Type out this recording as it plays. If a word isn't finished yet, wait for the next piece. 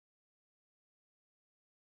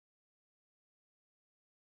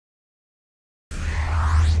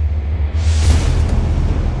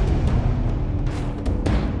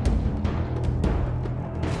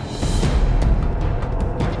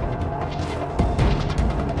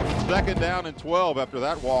2nd down and 12 after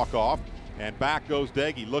that walk-off. And back goes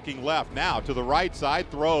Doege, looking left. Now to the right side,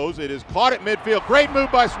 throws. It is caught at midfield. Great move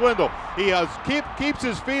by Swindle. He keeps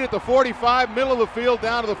his feet at the 45, middle of the field,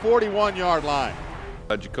 down to the 41-yard line.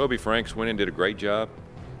 Jacoby Franks went and did a great job.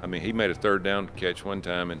 I mean, he made a 3rd down catch one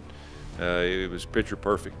time, and it was picture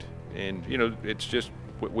perfect. And, you know, it's just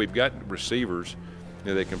we've got receivers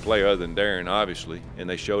that can play other than Darren, obviously, and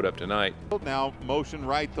they showed up tonight. Now motion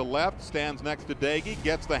right to left, stands next to Doege,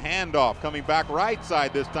 gets the handoff, coming back right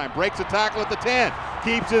side this time, breaks a tackle at the 10,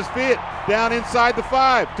 keeps his feet down inside the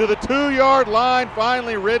 5, to the 2-yard line,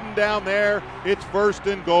 finally ridden down there. It's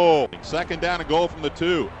 1st and goal. 2nd down and goal from the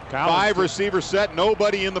 2. 5 receivers set,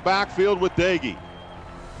 nobody in the backfield with Doege.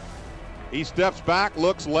 He steps back,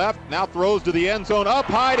 looks left, now throws to the end zone, up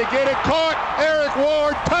high to get it, caught, Eric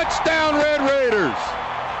Ward, touchdown Red Raiders.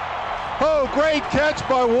 Oh, great catch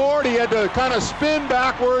by Ward. He had to kind of spin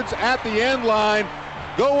backwards at the end line,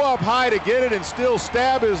 go up high to get it, and still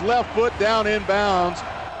stab his left foot down inbounds.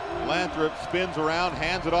 Lathrop spins around,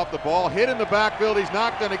 hands it off the ball, hit in the backfield. He's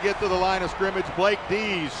not going to get to the line of scrimmage. Blake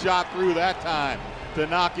Dees shot through that time to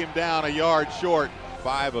knock him down a yard short.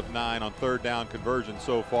 5 of 9 on 3rd down conversion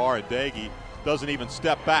so far, and Doege doesn't even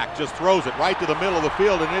step back, just throws it right to the middle of the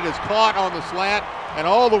field, and it is caught on the slant and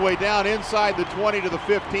all the way down inside the 20 to the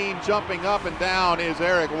 15. Jumping up and down is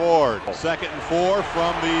Eric Ward. 2nd and 4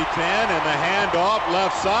 from the 10, and the handoff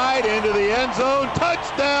left side into the end zone.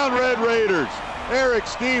 Touchdown Red Raiders. Eric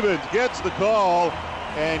Stevens gets the call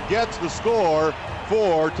and gets the score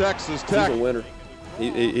for Texas Tech. He's a winner.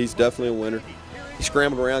 He's definitely a winner. He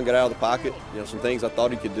scrambled around, got out of the pocket. You know, some things I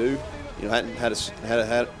thought he could do. You know,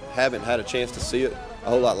 haven't had a chance to see it a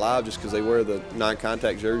whole lot live just because they wear the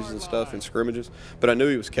non-contact jerseys and stuff in scrimmages. But I knew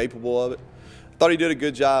he was capable of it. I thought he did a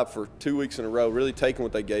good job for 2 weeks in a row, really taking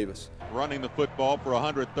what they gave us. Running the football for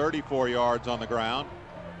 134 yards on the ground.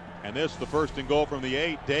 And this, the 1st and goal from the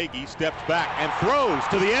 8. Doege steps back and throws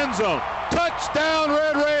to the end zone. Touchdown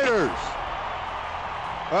Red Raiders.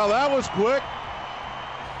 Well, that was quick.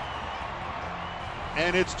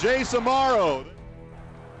 And it's Jace Amaro.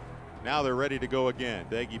 Now they're ready to go again.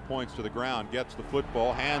 Doege points to the ground, gets the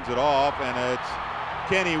football, hands it off, and it's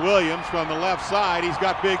Kenny Williams from the left side. He's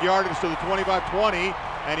got big yardage to the 25-20,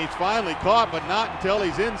 and he's finally caught, but not until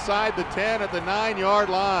he's inside the 10 at the 9-yard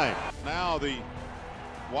line. Now the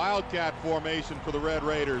Wildcat formation for the Red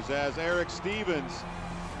Raiders as Eric Stevens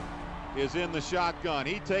is in the shotgun.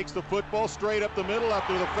 He takes the football straight up the middle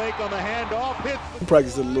after the fake on the handoff. Hits the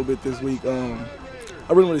practiced it a little bit this week.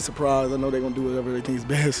 I'm really surprised. I know they're going to do whatever they think is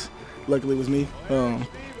best. Luckily, it was me.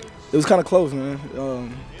 It was kind of close, man.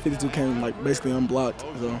 52 came like basically unblocked, so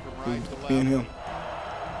it was me and him.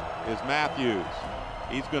 Is Matthews.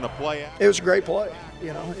 He's going to play out. It was a great play,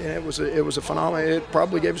 you know, and it was a phenomenal. It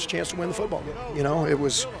probably gave us a chance to win the football game. You know, it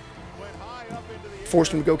was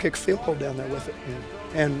forced them to go kick a field goal down there with it,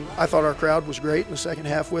 and I thought our crowd was great in the second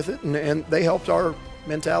half with it, and they helped our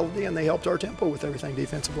mentality and they helped our tempo with everything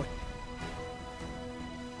defensively.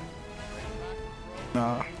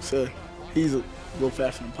 Nah, so he's a little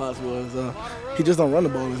faster than possible. He just don't run the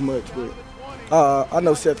ball as much, but I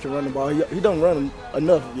know Seth can run the ball. He don't run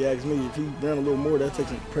enough, if you ask me. If he ran a little more, that takes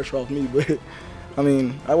some pressure off me. But I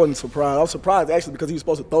mean, I wasn't surprised. I was surprised actually because he was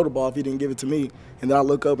supposed to throw the ball if he didn't give it to me, and then I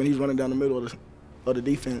look up and he's running down the middle of the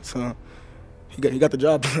defense. He got the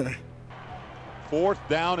job done. 4th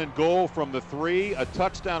down and goal from the 3. A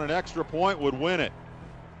touchdown, an extra point would win it.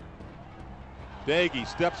 Doege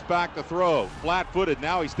steps back to throw, flat-footed.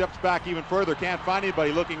 Now he steps back even further. Can't find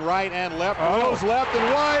anybody. Looking right and left. Goes left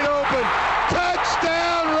and wide open.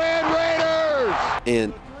 Touchdown, Red Raiders!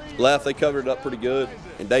 And left, they covered it up pretty good.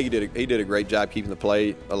 And Doege did a great job keeping the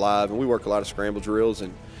play alive. And we work a lot of scramble drills.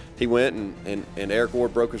 And he went and Eric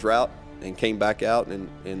Ward broke his route and came back out,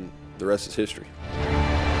 and the rest is history.